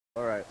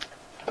Alright.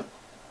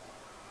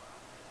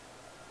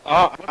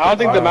 I don't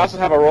think the mouse will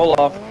have a roll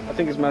off. I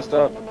think it's messed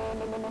up.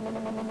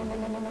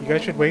 You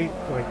guys should wait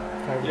like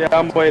 5 Yeah,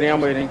 I'm waiting.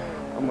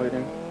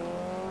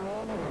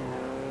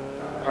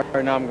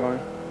 Alright, now I'm going.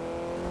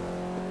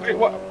 Wait,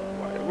 what?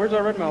 Where's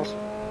our red mouse?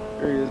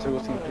 There he is. It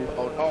was TMG.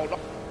 Oh, no.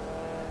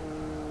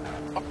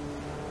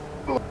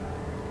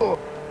 Oh.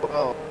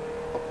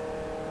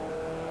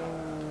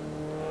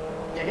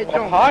 Yeah, hit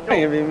Jones. Hi,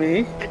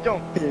 MVM. Hit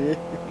Jones.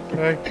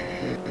 Hi.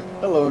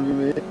 Hello,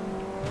 MVM.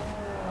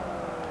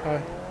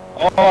 Hi.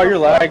 Oh, you're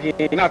lagging.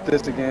 Not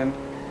this again.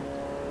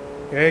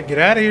 Hey, get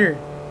out of here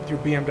with your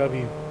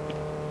BMW.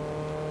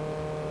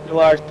 Your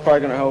lag's probably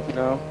gonna help you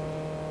now.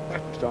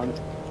 It's done.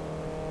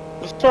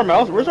 Where's our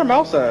mouse? Where's our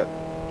mouse at?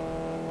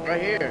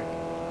 Right here.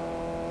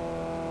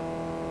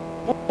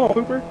 Oh,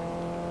 Hooper.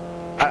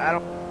 I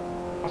don't.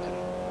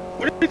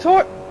 What are you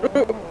talking?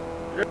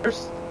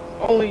 There's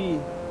only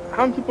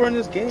how many people are in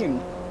this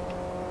game?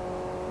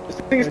 This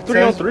thing is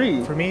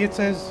 3-on-3. For me, it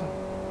says.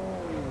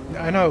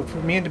 I know. For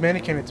me and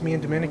Dominican, it's me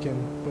and Dominican,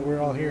 but we're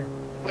all here.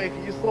 Wait,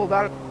 can you slow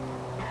down?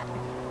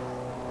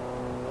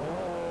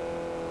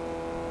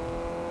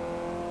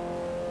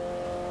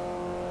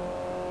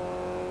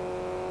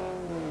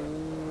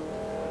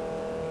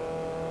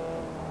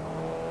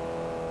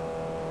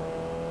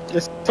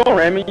 Is someone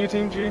ramming you,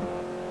 Team G?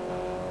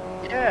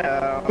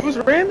 Yeah. Who's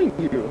ramming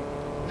you?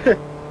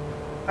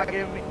 Not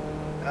giving me.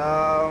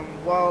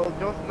 Well,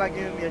 Jones is not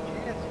giving me a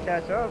chance to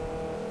catch up.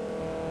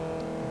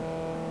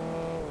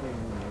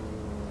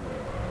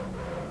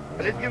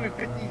 But it's giving me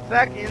 15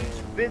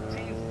 seconds.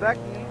 15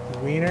 seconds.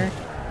 Wiener.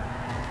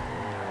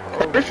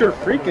 Where's your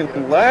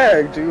freaking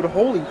lag, dude?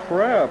 Holy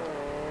crap.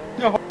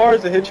 You know how hard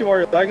is it to hit you while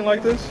you're lagging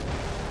like this?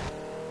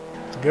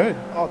 It's good.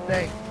 Oh,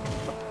 thanks.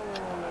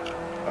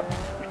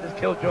 We just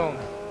killed Jones.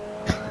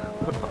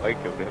 I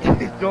killed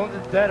him. Jones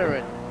is dead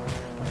already.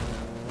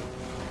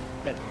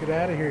 Get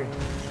out of here.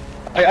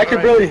 I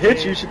could barely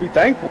hit you. You should be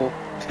thankful.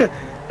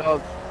 No,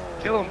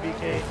 kill him,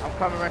 BK. I'm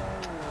coming right.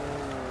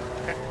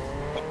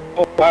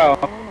 Oh, wow.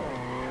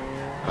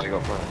 I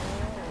got front.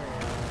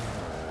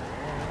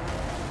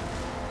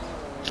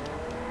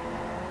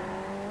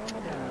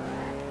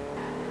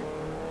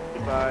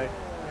 Goodbye.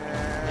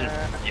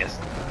 Yes.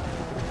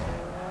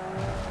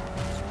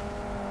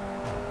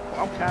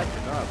 I'm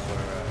catching up,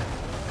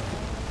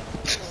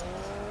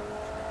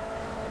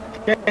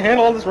 Can't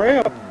handle all this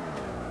ramp.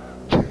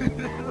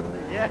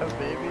 yeah,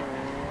 baby.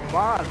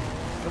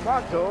 Come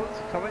on, Jones.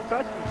 Come and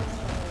touch me.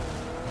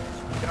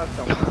 Got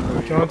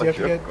someone. Jones, you have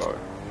to get.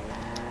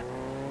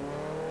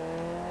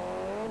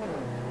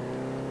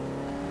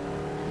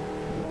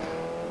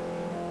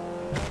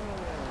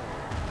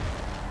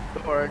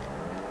 Lord.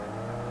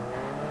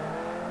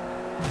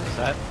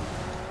 Set.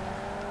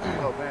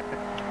 Oh man.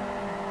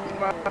 He's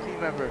my team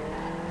member.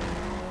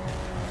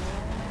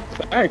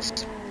 Thanks.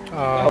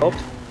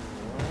 Helped.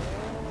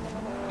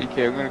 BK,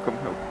 I'm gonna come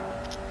help.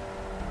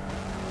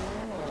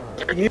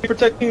 You need to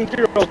protect Team G,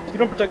 or else if you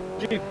don't protect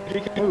G, G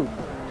can't move.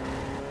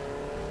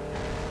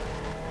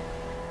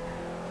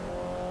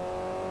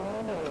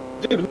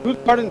 Dude, who's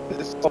guarding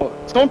this?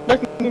 Someone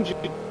protecting Team G.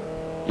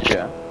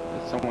 Yeah,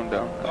 there's someone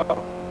down.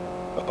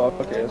 Oh,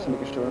 okay, let's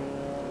make sure.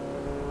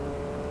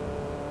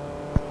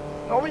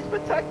 Nobody's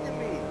protecting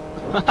me.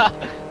 I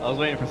was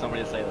waiting for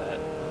somebody to say that.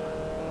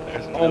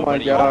 There's Oh my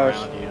nobody gosh.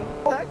 around you.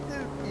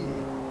 Protecting me.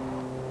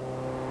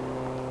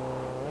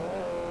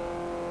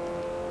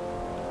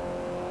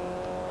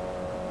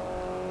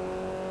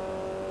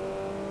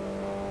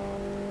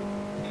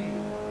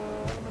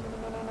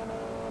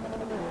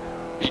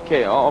 BK,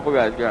 all the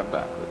guys going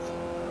backwards.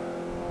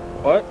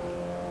 What?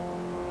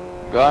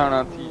 Guy on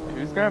our team.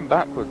 Who's going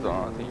backwards on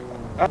our team?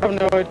 I have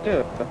no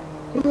idea.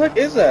 Who the heck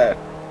is that?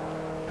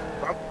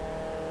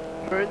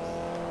 Birds.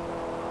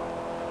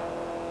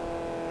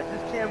 I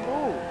just can't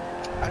move.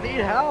 I need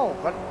help.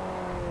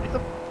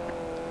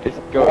 It's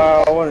Ghost.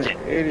 Wow, what an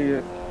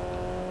idiot.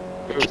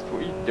 Ghost,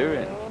 what are you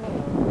doing?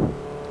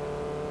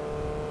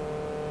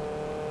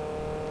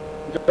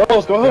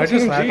 Girls, go Did I help just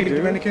Team lap G, you, dude.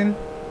 Dominican?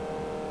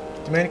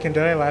 Dominican,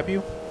 did I lap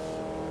you?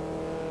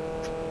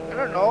 I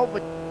don't know,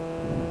 but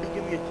you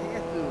give me a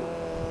chance to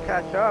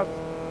catch up.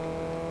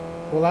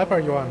 What lap are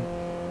you on?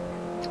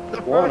 The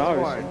One, first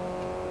obviously. one.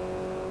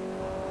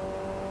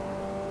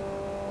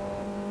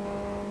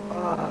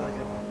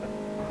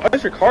 Why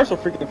is your car so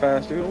freaking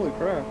fast, dude? Holy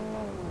crap.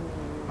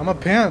 I'm a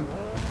pimp.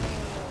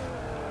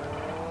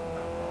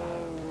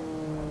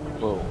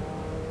 Whoa.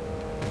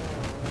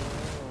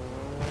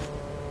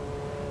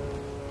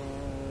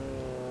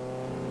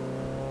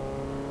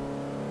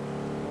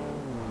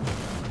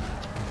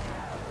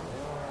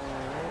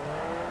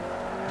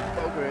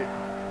 So great. I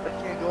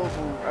can't go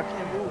move. I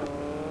can't move.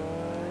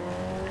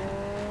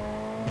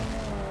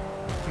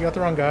 You got the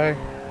wrong guy.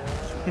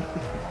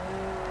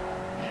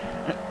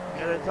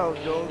 Gotta tell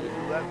Jones to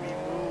let me move.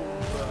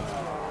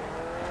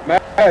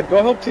 Mad,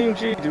 go help Team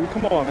G, dude.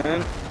 Come on,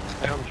 man.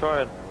 Yeah, I'm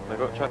trying. I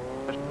got trash.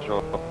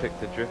 I'll pick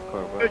the drift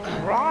car. You're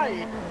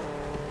trying.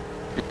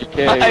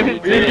 Okay, I've we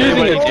been did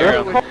using it. it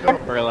zero Nowhere,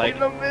 for like in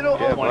the middle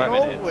Yeah, of 20 but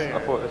minutes. nowhere. I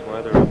thought this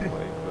weather was like,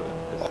 but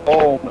it's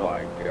Oh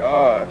my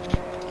gosh.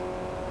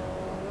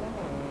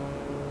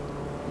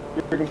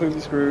 You're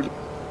completely screwed.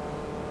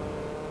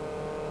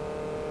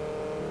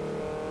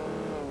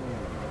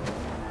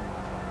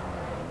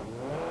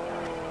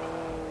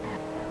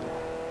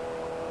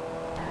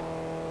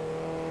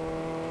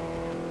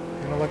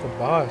 You know, like a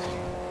boss.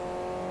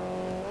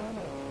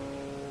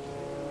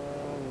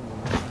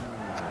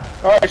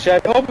 Alright,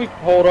 Shad, I hope we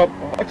hold up.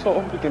 I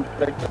hope we can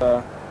protect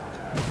some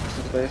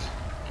space.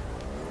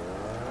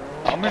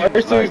 I mean, Are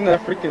you still like, using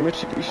that freaking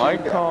Mitsubishi? my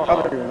Get car,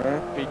 out of here,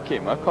 man.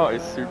 PK, my car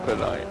is super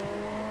light.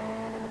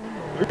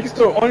 We can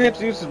still, all you have to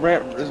do is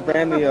brand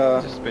the,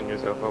 Just spin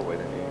yourself up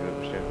with it, you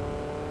understand?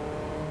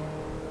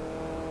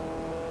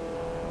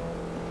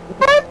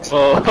 What?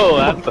 Whoa,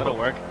 that's gonna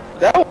work.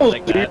 That was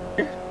Like that.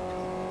 weird.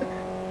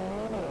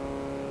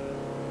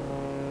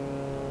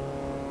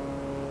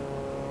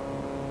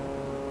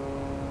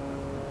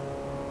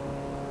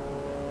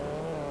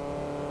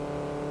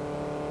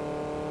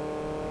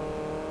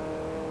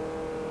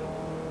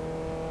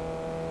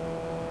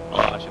 Oh,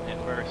 I should hit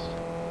first.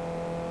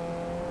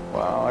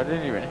 Wow, I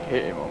didn't even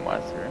hit him on my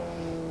screen.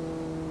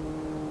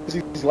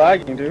 He's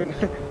lagging, dude.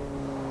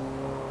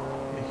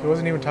 He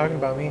wasn't even talking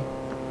about me.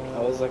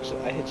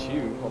 I hit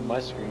you on my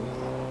screen.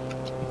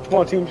 Come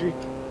on, TMG.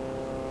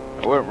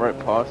 I went right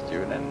past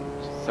you and then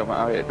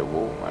somehow hit the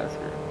wall on my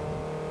screen.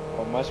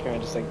 On my screen, I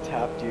just like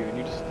tapped you and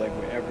you just like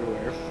went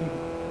everywhere.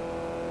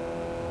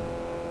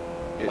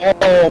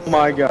 Oh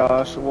my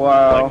gosh,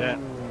 wow. Like that.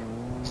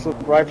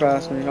 Slipped right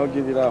past me, I'll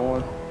give you that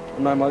one.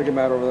 I'm not gonna get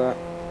mad over that.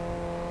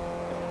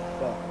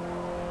 Fuck.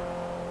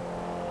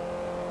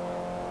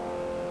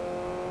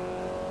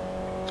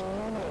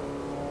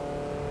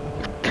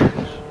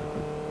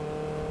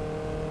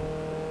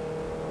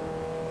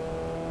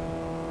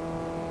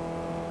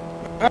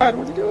 God,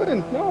 what are you doing?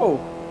 No!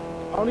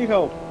 I don't need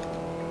help.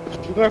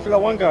 You're going for that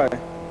one guy.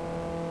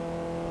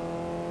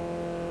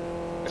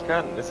 I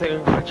can't, this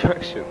ain't my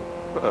traction.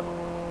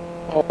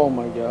 Oh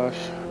my gosh.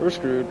 We're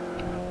screwed.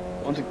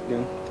 Once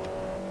again.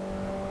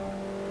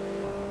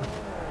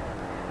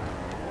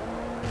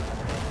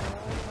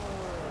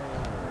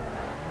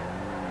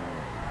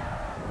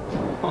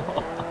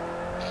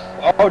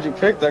 Why would you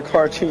pick that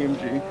car,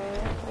 TMG?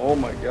 Oh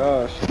my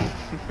gosh.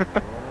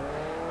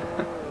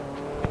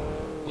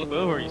 Flip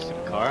over, you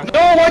stupid car.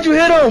 No, why'd you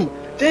hit him?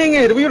 Dang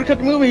it, if we would've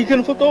kept moving, he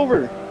couldn't flipped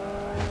over.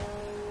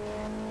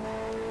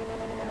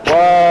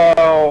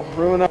 Wow,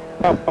 ruined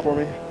that for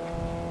me.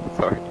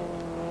 Sorry.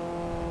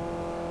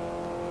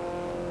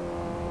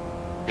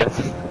 Yes.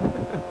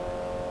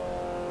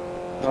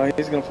 No,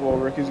 he's gonna flip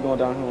over, he's going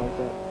downhill like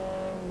that.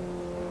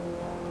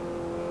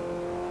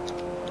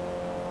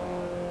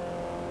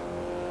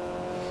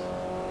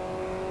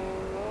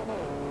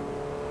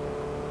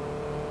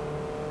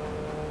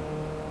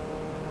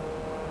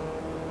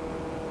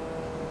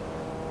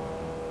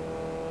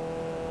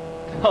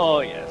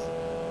 Oh, yes.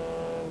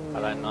 How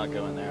did I not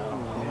go in there? I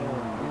don't know.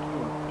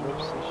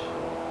 Whoops.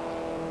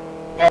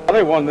 Oh,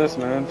 they won this,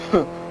 man.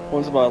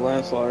 One's by a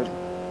landslide.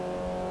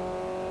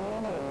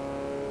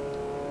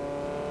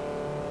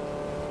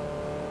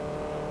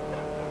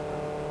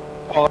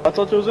 Oh, I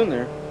thought it was in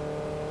there.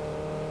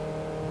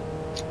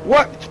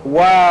 What?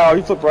 Wow,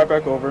 he flipped right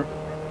back over.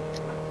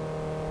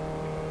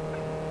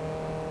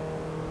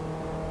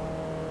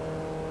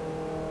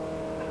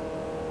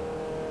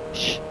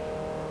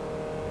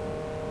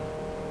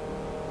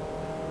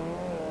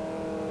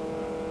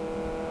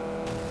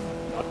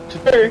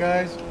 Hey Today,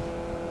 guys.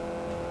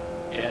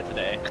 Yeah,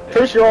 today.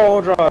 first your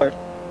all drive.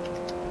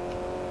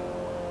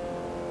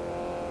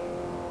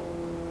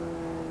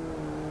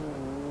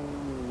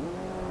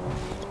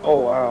 Oh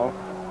wow.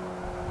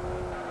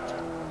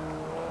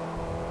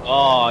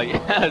 Oh,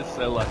 yeah,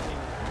 so lucky.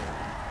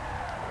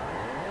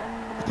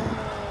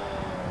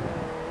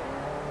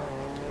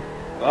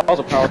 That was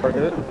a power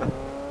hit.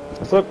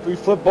 We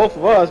flipped both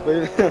of us, but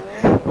I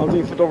don't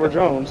think he flipped over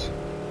Jones.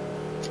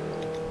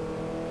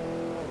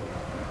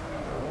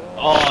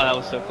 Oh, that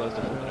was so close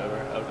to flipping over.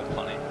 That would have been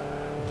funny.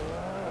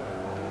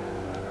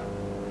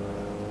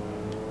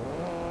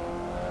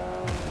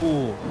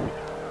 Ooh.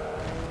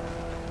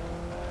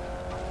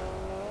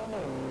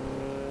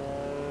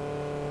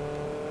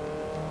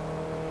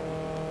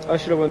 I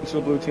should have went to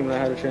the blue team when I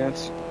had a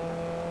chance.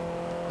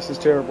 This is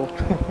terrible.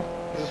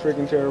 This is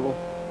freaking terrible.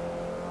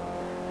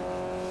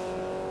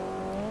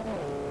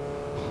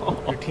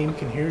 Your team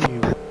can hear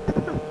you.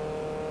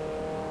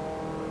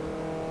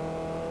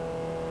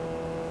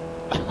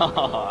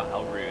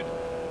 How rude.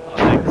 Oh,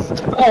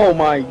 thanks. Oh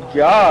my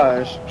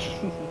gosh.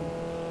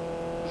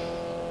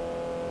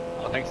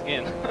 Oh, thanks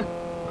again.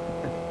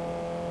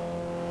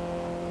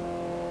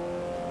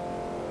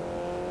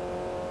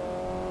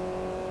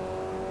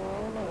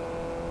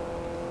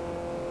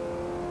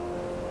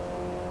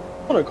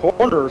 On a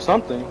corner or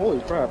something. Holy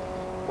crap.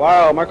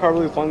 Wow, my car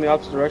really flung the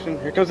opposite direction.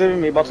 Here comes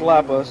me, about to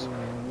lap us.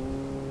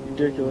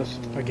 Ridiculous.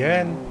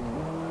 Again.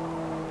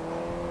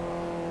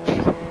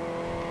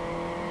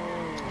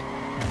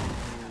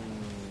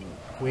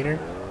 Wiener.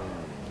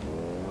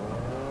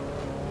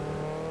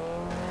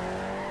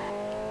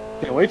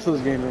 Can't wait till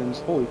this game ends.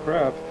 Holy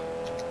crap.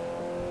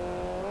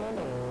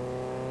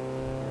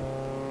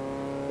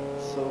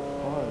 It's so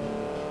fun.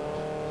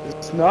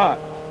 It's not.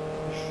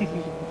 I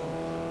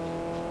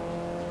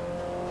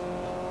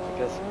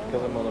guess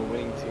because I'm on a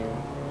winning team.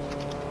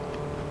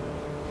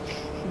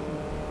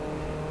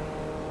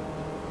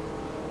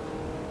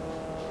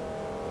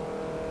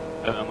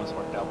 That almost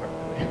worked out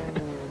perfectly.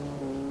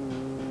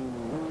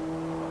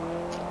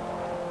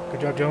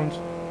 Good job, Jones.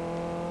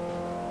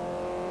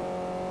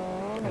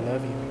 I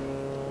love you.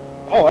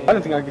 Oh, I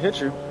didn't think I could hit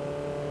you.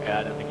 Yeah,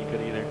 I don't think you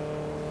could either.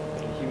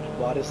 It's a huge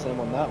body slam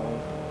on that one.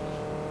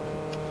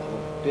 That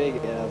was a big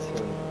ass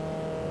hit.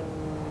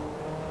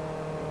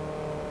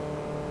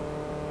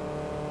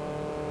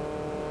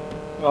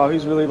 Oh,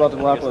 he's really about to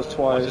lap us Oh,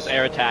 twice. just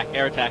air attack,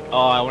 air attack.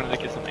 Oh, I wanted to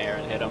get some air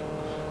and hit him.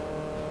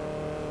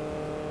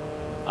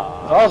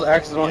 That was an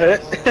accidental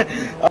hit. That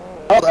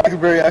was actually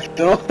very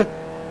accidental.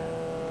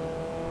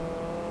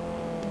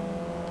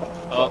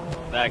 Oh,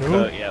 that Who?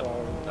 could, yeah,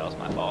 that was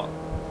my fault.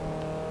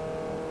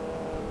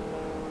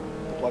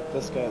 Like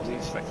this guy at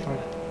least.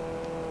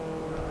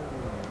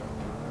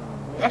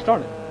 Gosh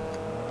darn it.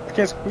 I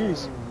can't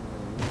squeeze.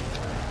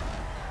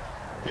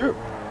 Here.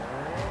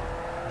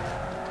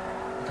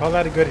 Call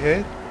that a good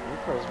hit? Your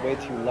car is way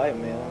too light,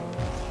 man.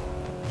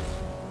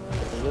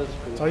 It is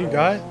pretty That's all you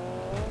fast. got?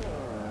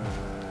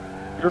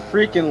 You're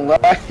freaking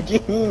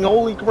lagging.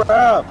 Holy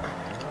crap.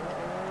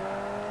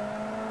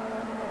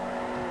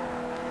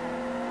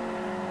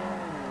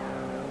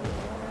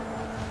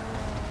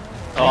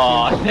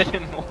 Oh, that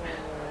didn't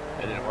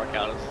work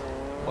out as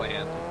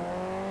planned.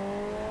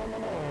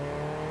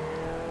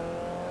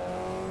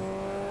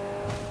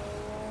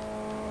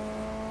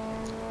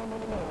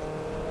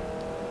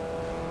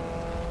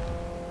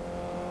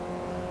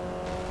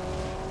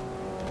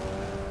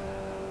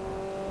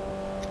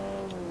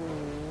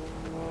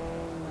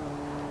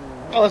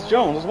 Oh, that's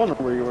Jones. I was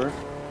wondering where you were.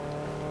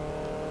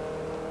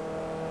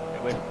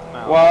 Get away from the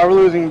mouse. Wow, we're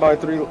losing by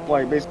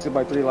basically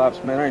by 3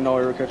 laps, man. I didn't know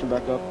we were catching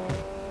back up.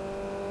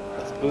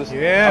 That's boosted.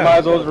 I Yeah. might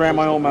as well just ran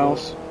my own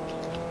mouse.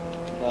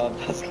 No,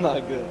 that's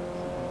not good.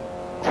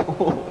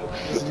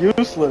 It's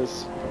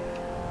useless.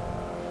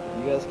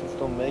 You guys can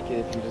still make it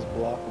if you just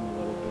block them a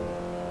little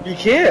bit. You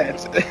can't.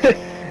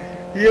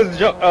 He has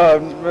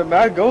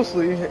Matt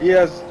Ghostly. He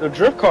has a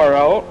drift car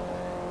out.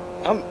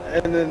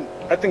 And then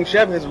I think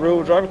Chevy has a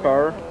real driver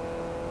car.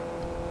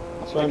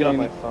 So I get on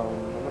my phone.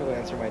 I'm gonna go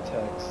answer my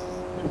text.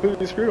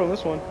 Completely screwed on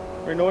this one.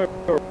 Right, no way.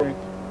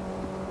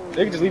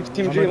 They can just leave I'm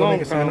TMG gonna go alone.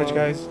 make a sandwich,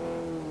 guys.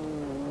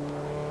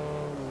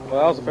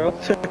 Well, that was a fail.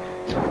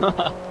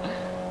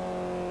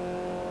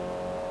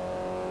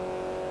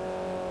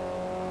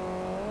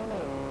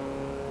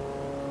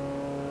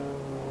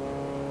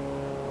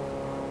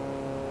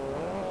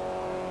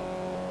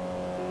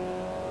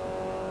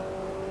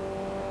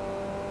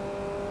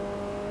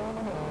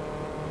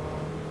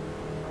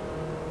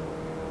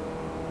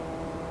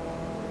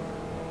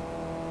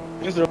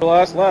 This is our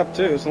last lap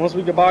too, so unless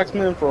we get boxed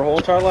in for a whole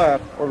entire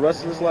lap, or the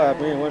rest of this lap,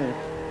 we ain't winning.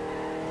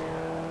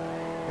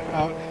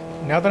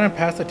 Now that I'm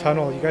past the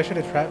tunnel, you guys should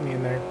have trapped me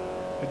in there.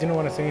 I didn't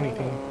want to say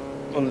anything.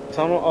 On the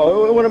tunnel?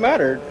 Oh, it wouldn't have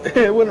mattered.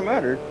 It wouldn't have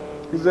mattered.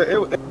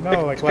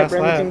 No, like last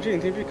lap.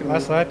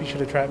 Last lap, you should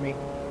have trapped me.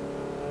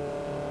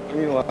 I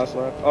mean last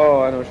lap.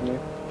 Oh, I know what you mean.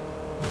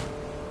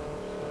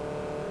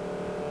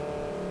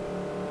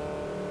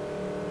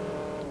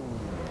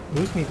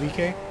 Boost me,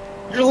 BK.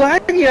 You're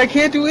lagging, I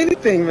can't do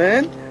anything,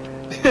 man.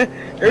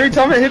 Every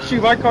time I hit you,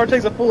 my car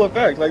takes a full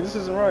effect. Like, this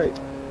isn't right.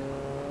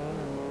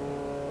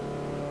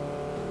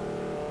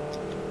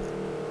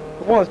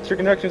 For once, your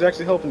connection is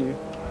actually helping you.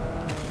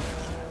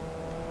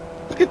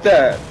 Look at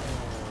that.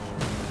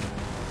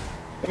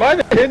 Am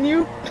I hitting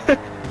you?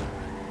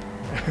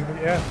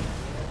 Yeah.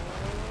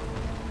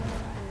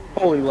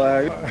 Holy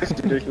lag. It's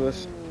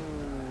ridiculous.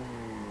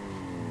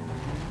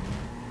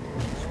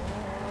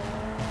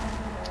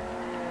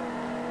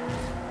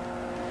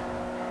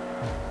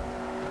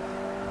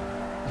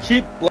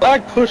 Keep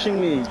lag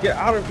pushing me. Get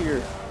out of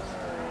here.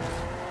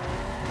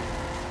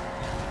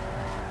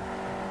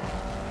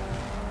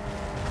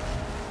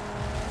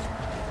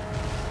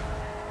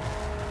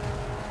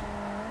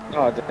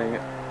 Oh, dang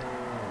it.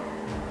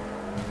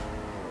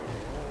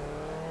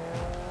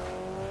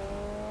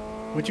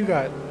 What you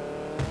got?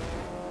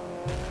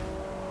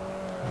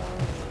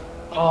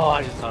 Oh,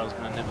 I just thought I was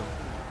gonna nib him.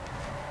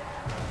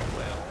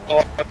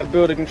 Oh, I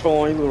build a control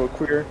on you, little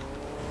queer.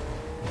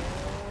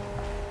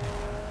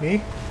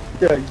 Me?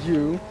 Yeah,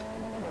 you.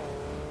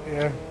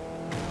 Yeah.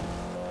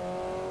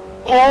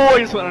 Oh, I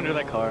just went under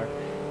that car.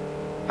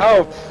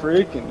 How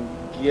freaking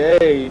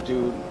gay,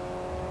 dude.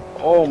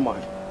 Oh my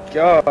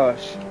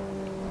gosh.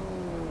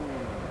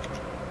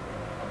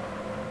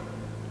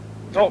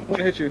 Oh, I'm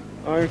gonna hit you.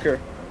 I don't even care.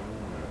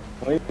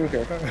 I don't even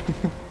care.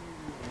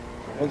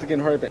 Once again,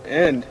 hard at the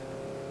end.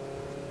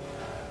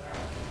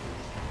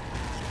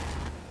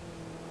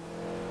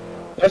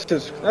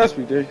 That's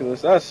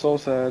ridiculous. That's so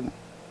sad.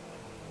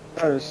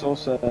 That is so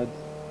sad.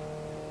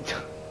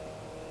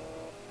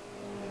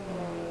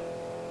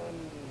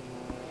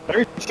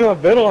 Every team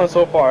I've been on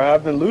so far,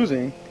 I've been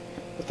losing.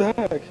 What the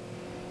heck?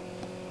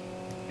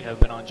 You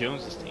have been on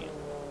Jones's team.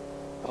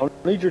 I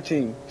don't need your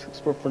team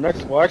for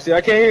next. Well, actually,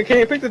 I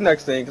can't pick the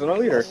next thing because I'm not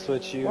leader. I'll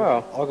switch you.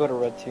 Wow. I'll go to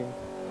red team.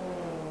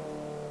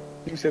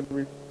 You said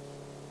three.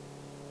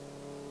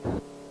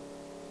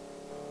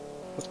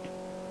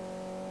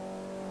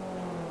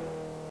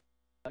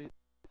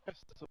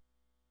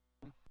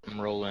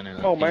 I'm rolling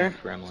in. Oh man,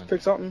 Gremlin.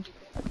 pick something.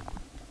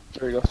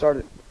 There you go. Start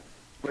it.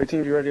 Wait,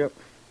 team, you ready up?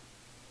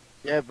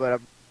 Yeah, but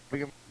I'm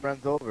bringing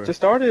friends over. Just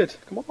started.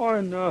 Come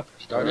on.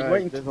 Started. Alright,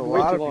 Waiting. there's a Way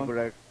lot too of long. people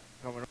that are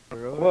coming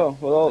over.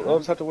 Well, I'll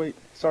just have to wait.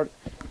 Start it.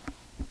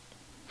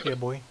 Yeah,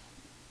 boy.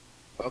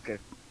 Okay.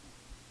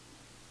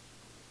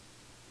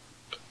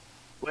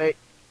 Wait.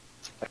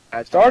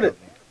 I Start it.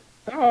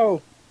 Oh.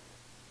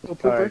 Little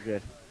pooper. Alright,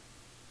 good.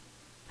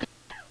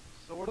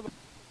 So what are the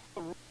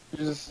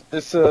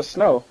It's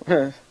snow.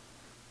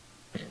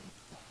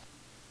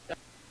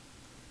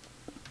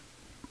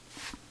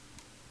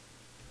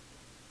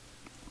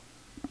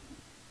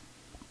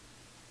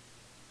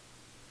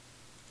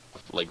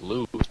 Like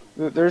loot.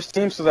 There's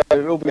teams so that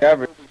it'll be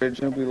average.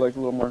 It'll be like a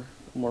little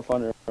more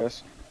fun, I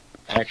guess.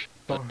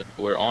 Actually,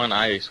 we're on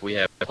ice. We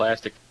have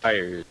plastic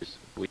tires.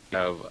 We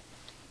have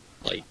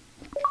like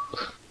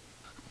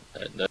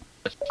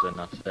that's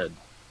enough said.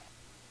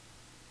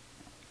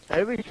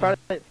 Anybody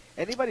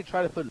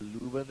try to put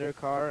lube in their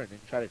car and then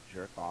try to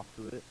jerk off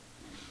to it?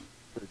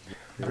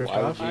 Jerk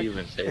Why off? would you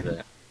even say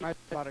that? I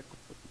thought it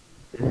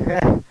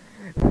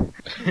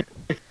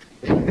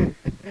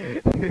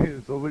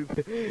Somebody,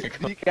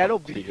 I know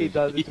BK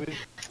does it with his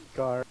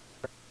car.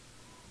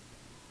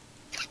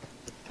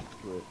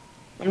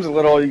 I'm just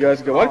let all you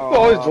guys go. Why do people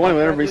always join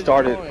when everybody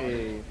started?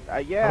 Yeah,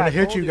 I'm gonna I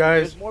hit told you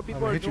guys. There's more I'm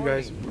people gonna are hit you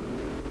guys.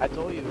 joining. I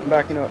told you. I'm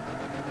backing up.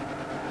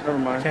 Never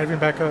mind. Can't even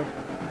back up.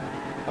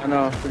 I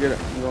know. Forget it.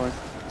 I'm going.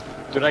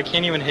 Dude, I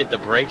can't even hit the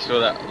brakes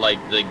without like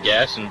the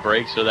gas and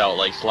brakes without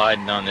like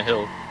sliding down the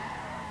hill.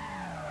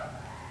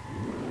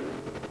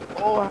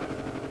 Oh,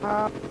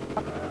 are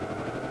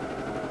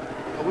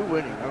we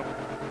winning? I don't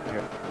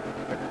care.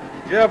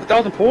 Yeah, I have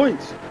 1,000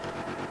 points.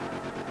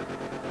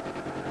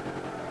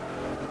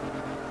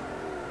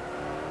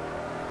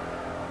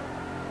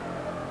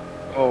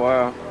 Oh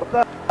wow. What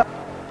the?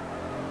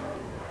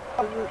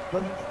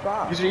 Doesn't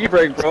stop. Use your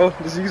e-brake, bro.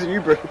 Just use your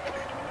e-brake.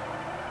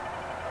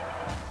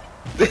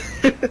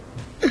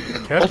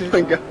 Kept Oh it.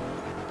 my god.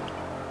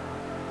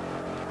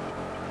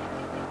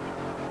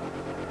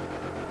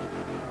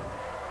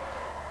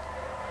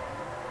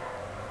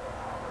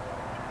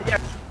 Yeah,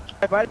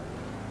 if I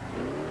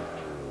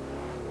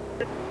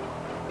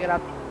get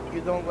up,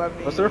 you don't let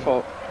me. What's their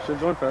fault? Should've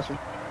joined faster.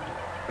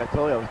 I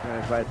told you I was gonna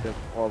invite them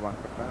all my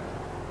friends.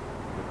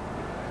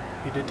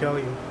 He did tell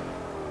you.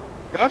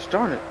 Gosh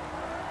darn it.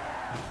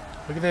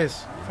 Look at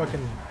this.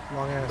 Fucking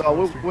long ass. So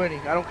monster. we're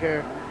winning. I don't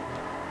care.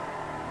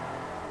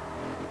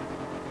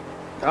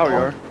 Now we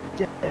are.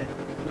 Yeah.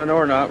 No,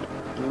 we're not.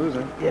 We're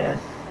losing. Yes.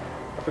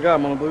 I forgot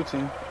I'm on the blue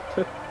team.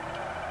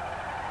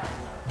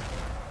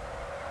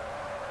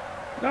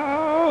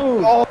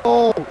 No!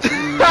 Oh.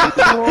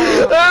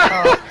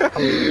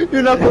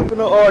 You're not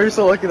flipping. Oh, you're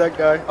so lucky, that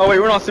guy. Oh wait,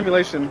 we're not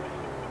simulation.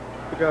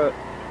 Forgot.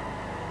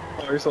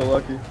 Oh, you're so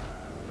lucky.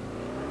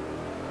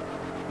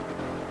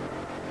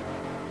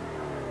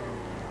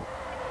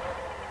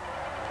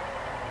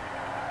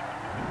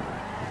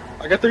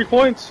 I got 3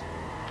 points.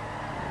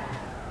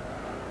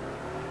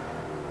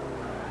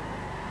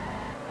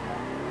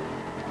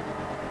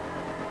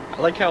 I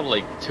like how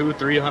like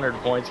 200-300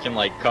 points can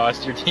like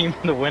cost your team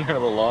the win or the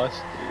loss.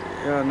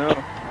 Yeah, I know.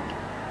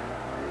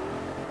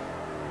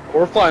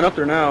 We're flying up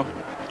there now.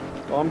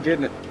 Oh, I'm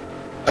getting it.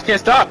 I can't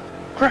stop.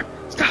 Crap.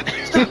 Stop.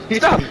 Stop.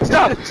 Stop.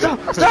 Stop. Stop.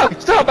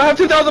 Stop. Stop. I have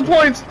 2,000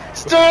 points.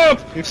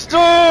 Stop.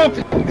 Stop.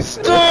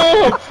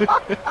 Stop.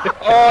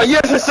 Oh,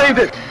 yes, I saved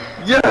it.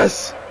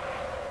 Yes.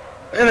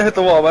 And I hit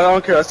the wall, but I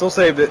don't care. I still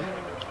saved it.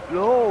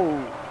 No.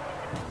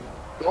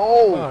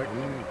 No. Fuck.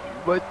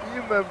 My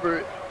team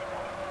member.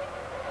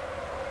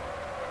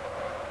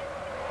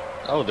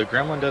 Oh, the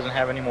Gremlin doesn't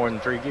have any more than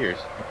 3 gears.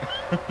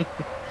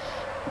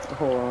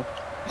 Hold on.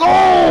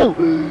 No.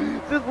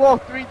 Just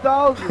lost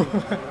 3,000.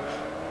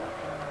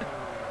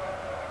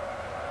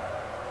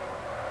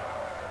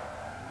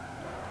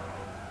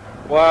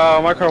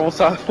 Wow, my car won't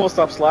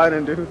stop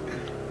sliding, dude.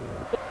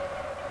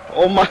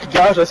 Oh my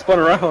gosh, I spun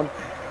around.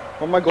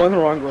 Why am I going the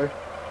wrong way?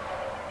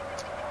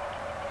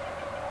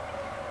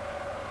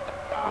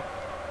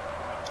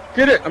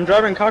 Get it! I'm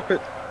driving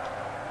cockpit.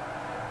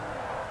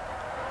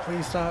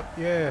 Please stop.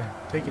 Yeah.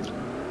 Take it.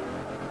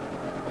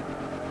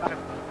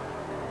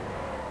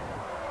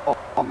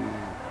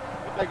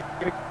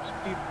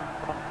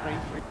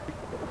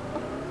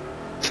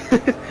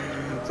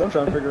 So I'm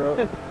trying to figure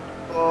out.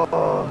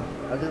 Oh,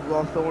 I just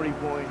lost so many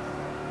points.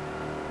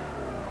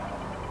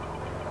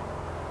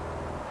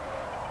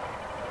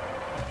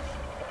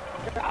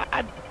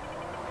 God.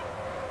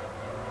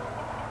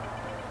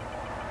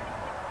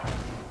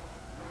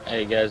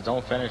 Hey guys,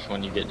 don't finish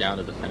when you get down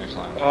to the finish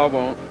line. Oh, I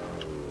won't.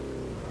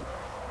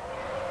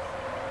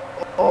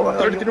 Oh my god.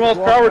 33 miles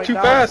per hour, too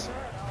fast.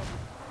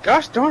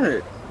 Gosh darn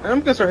it. And I'm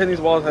gonna start hitting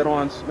these walls head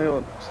on. So maybe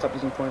I'll stop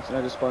losing points and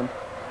I just spun.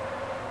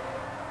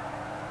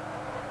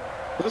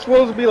 This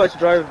what would be like to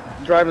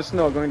drive in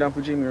snow going down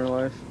Fujimi in real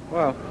life.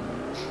 Wow.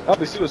 That'll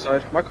be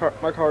suicide. My car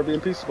would be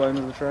in pieces by the end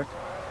of the track.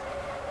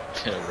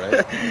 Yeah,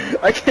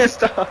 right. I can't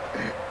stop.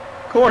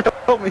 Corn,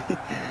 help me.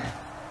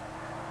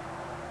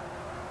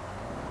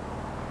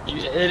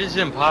 It is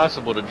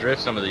impossible to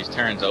drift some of these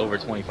turns over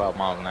 25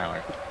 miles an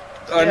hour.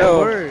 I know.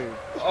 Word.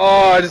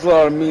 Oh, I just let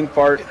out a mean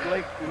fart. It's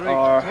like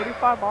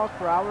 25 miles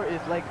per hour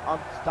is like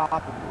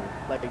unstoppable.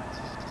 Like,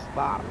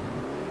 stop.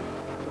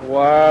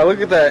 Wow,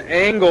 look at that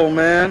angle,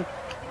 man.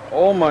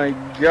 Oh my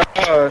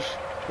gosh.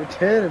 You're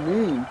kidding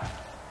me.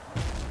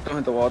 Don't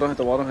hit the wall, don't hit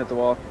the wall, don't hit the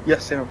wall.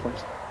 Yes, save my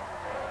points.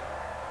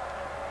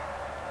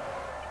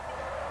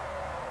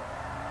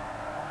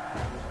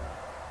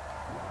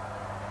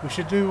 We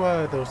should do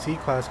those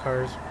C-class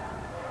cars.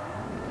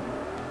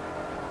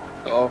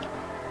 Uh-oh.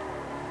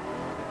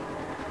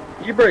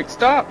 You brake,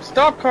 stop!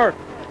 Stop, car!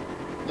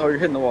 No, you're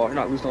hitting the wall. You're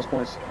not losing those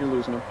points. You're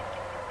losing them.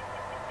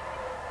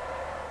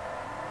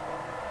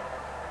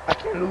 I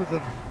can't lose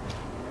them.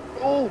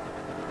 Oh!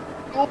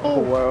 Oh, Oh!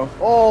 wow.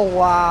 Oh,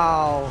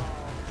 wow!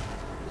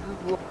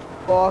 This is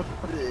lost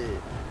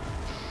it.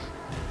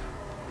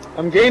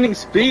 I'm gaining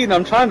speed and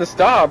I'm trying to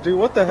stop, dude.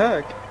 What the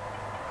heck?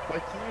 My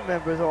team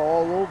members are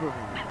all over me.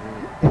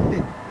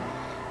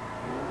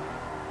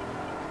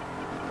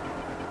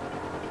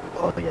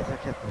 Oh, yes, I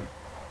kept it.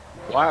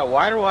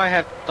 Why do I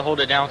have to hold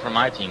it down for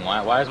my team?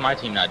 Why is my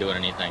team not doing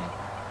anything?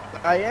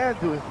 I am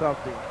doing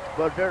something,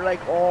 but they're like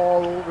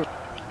all over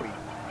me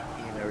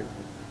and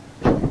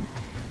everything.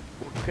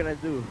 What can I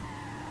do?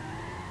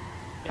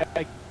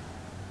 Yeah,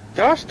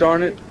 Gosh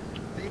darn it.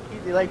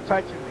 they like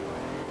touching me.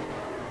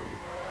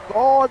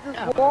 Oh, I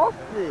just lost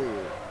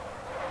it.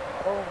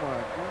 Oh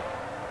my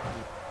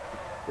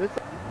god.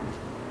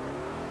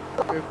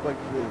 It's like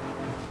this.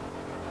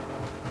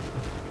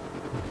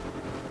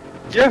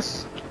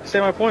 Yes! I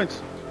saved my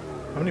points.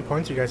 How many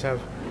points do you guys have?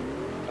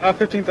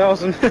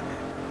 15,000.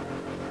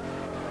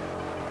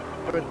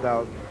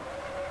 7,000.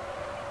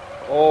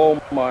 Oh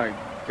my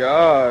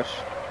gosh.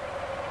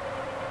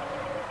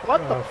 What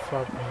Oh,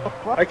 fuck, man. the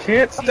fuck? I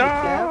can't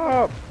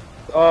stop!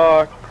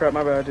 Oh, crap,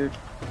 my bad, dude.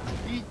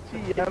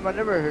 DTM, I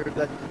never heard of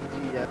that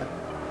DTM.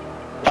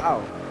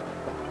 Wow.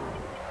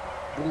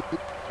 I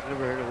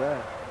never heard of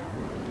that.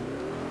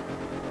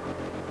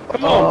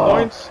 Come on,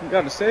 points. You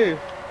gotta save.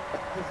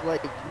 Just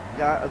like,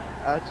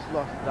 I just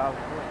lost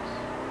 1,000 points.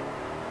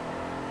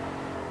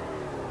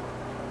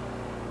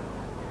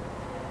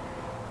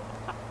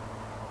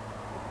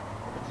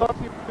 Some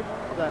people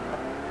know that.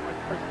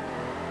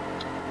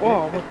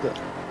 Whoa, what the?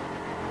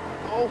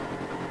 Oh!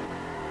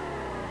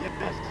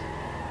 Yes!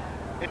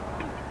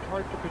 It's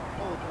hard to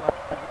control.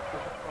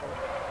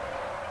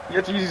 You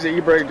have to use the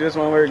e-brake. This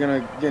one way you're gonna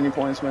get any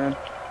points, man.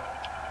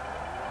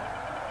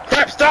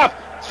 Crap, stop!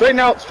 Straighten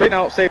out,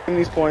 saving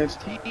these points.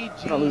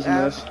 TMG Not losing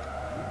this.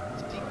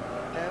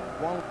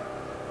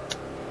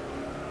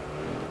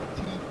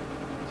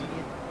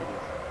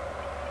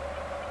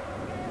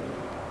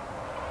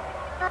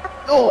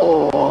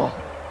 Oh!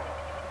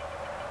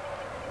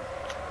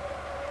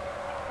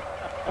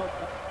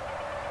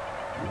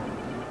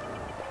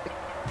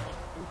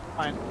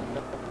 Fine.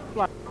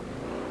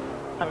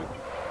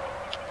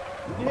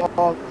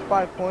 Oh, it's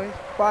 5 points.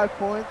 5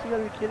 points? You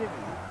gotta be kidding me.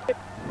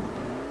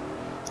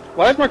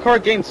 Why does my car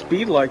gain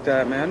speed like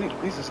that, man?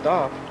 It needs to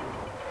stop.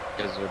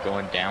 Because we're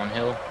going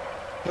downhill.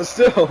 But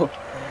still.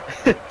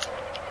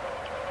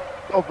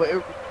 Oh, but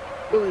it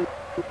really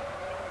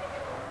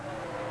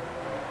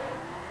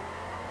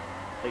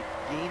like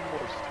gain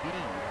more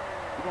speed.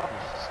 You don't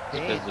understand.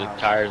 Because the how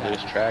tires that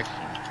lose is. traction.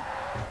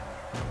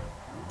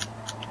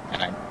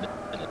 And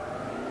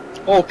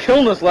Oh,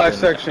 killing this last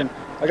section.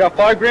 I got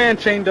 5 grand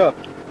chained up.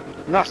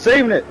 I'm not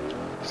saving it.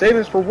 Saving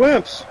this for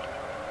wimps.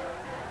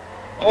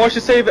 Oh, I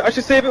should save it. I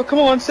should save it. Come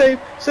on, save.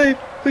 Save.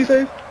 Please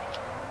save.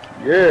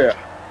 Yeah.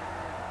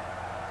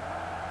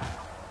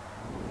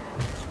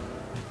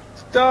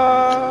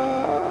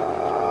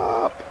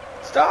 Stop.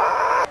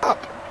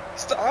 Stop.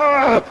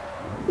 Stop.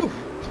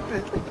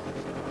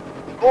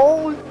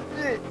 Oh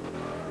shit!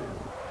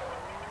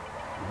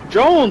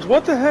 Jones,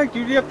 what the heck?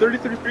 You have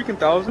 33 freaking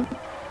thousand?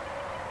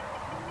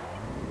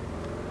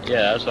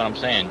 yeah, that's what I'm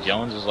saying.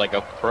 Jones is like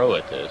a pro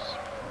at this.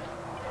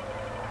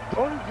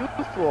 Don't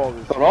use for all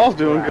this. Thought I was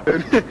doing crap.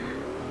 good.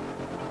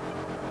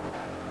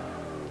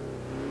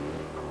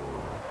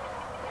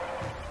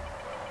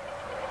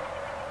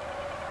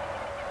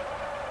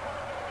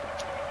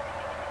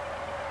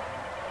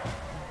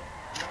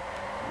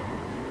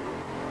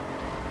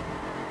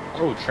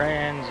 Oh,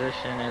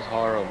 transition is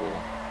horrible.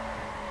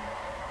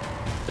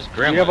 This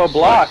gremlin You have a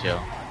block. sucks, yo.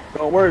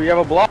 Don't worry, you have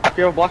a block.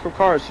 You have a block of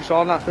cars. You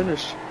shall not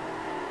finish.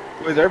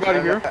 Wait, is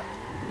everybody here?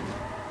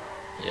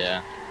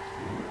 Yeah.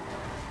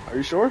 Are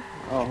you sure?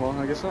 Oh, well,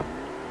 I guess not.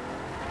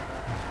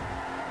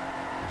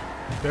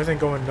 You guys ain't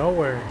going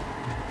nowhere.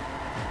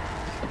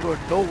 You're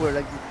nowhere,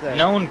 like you said.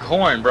 Known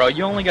corn, bro.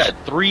 You only got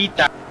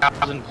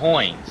 3,000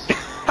 points.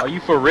 Are you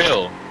for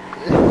real?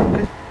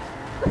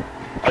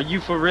 Are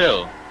you for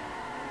real?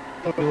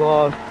 We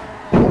lost.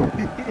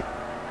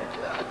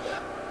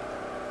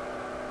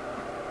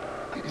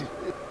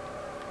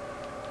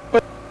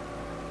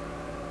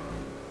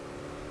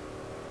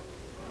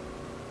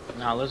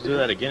 Nah, let's do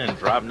that again and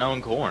drop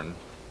known corn.